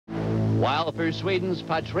While for Sweden's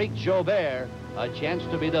Patrik Sjoeberg, a chance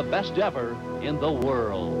to be the best ever in the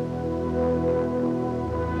world.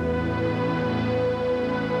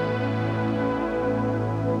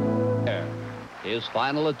 His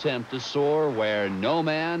final attempt to soar where no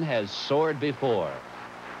man has soared before.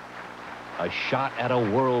 A shot at a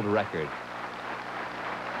world record.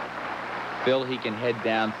 Phil, he can head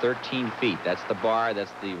down 13 feet. That's the bar.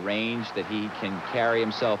 That's the range that he can carry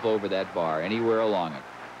himself over that bar, anywhere along it.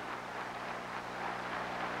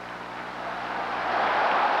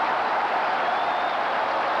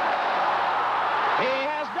 He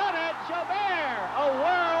has done it, Sjoeberg, a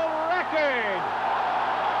world record.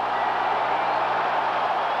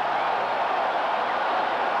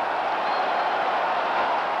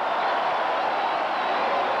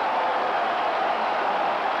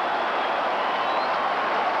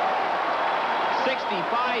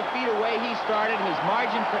 Feet away he started. His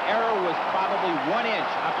margin for error was probably 1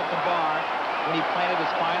 inch up at the bar when he planted his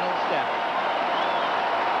final step.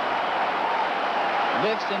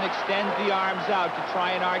 Lifts and extends the arms out to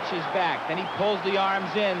try and arch his back. Then he pulls the arms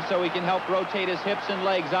in so he can help rotate his hips and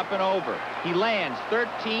legs up and over. He lands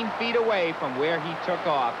 13 feet away from where he took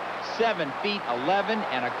off. 7 feet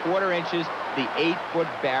 11¼ inches. The 8-foot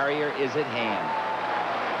barrier is at hand.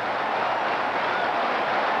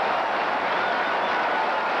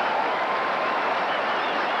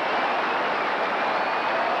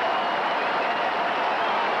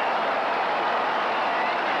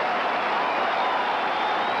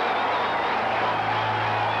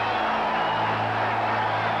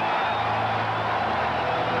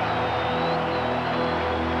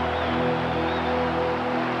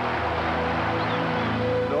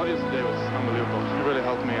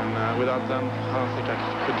 Without them, I don't think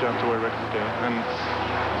I could jump to world record today. And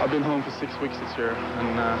I've been home for 6 weeks this year,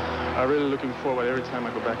 and I'm really looking forward every time I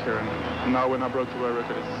go back here. And now when I broke the world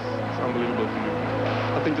record, it's unbelievable for me.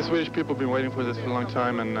 I think the Swedish people have been waiting for this for a long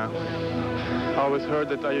time, and I always heard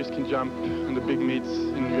that I just can jump in the big meets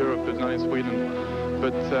in Europe, but not in Sweden.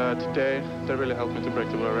 But today, they really helped me to break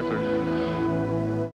the world record.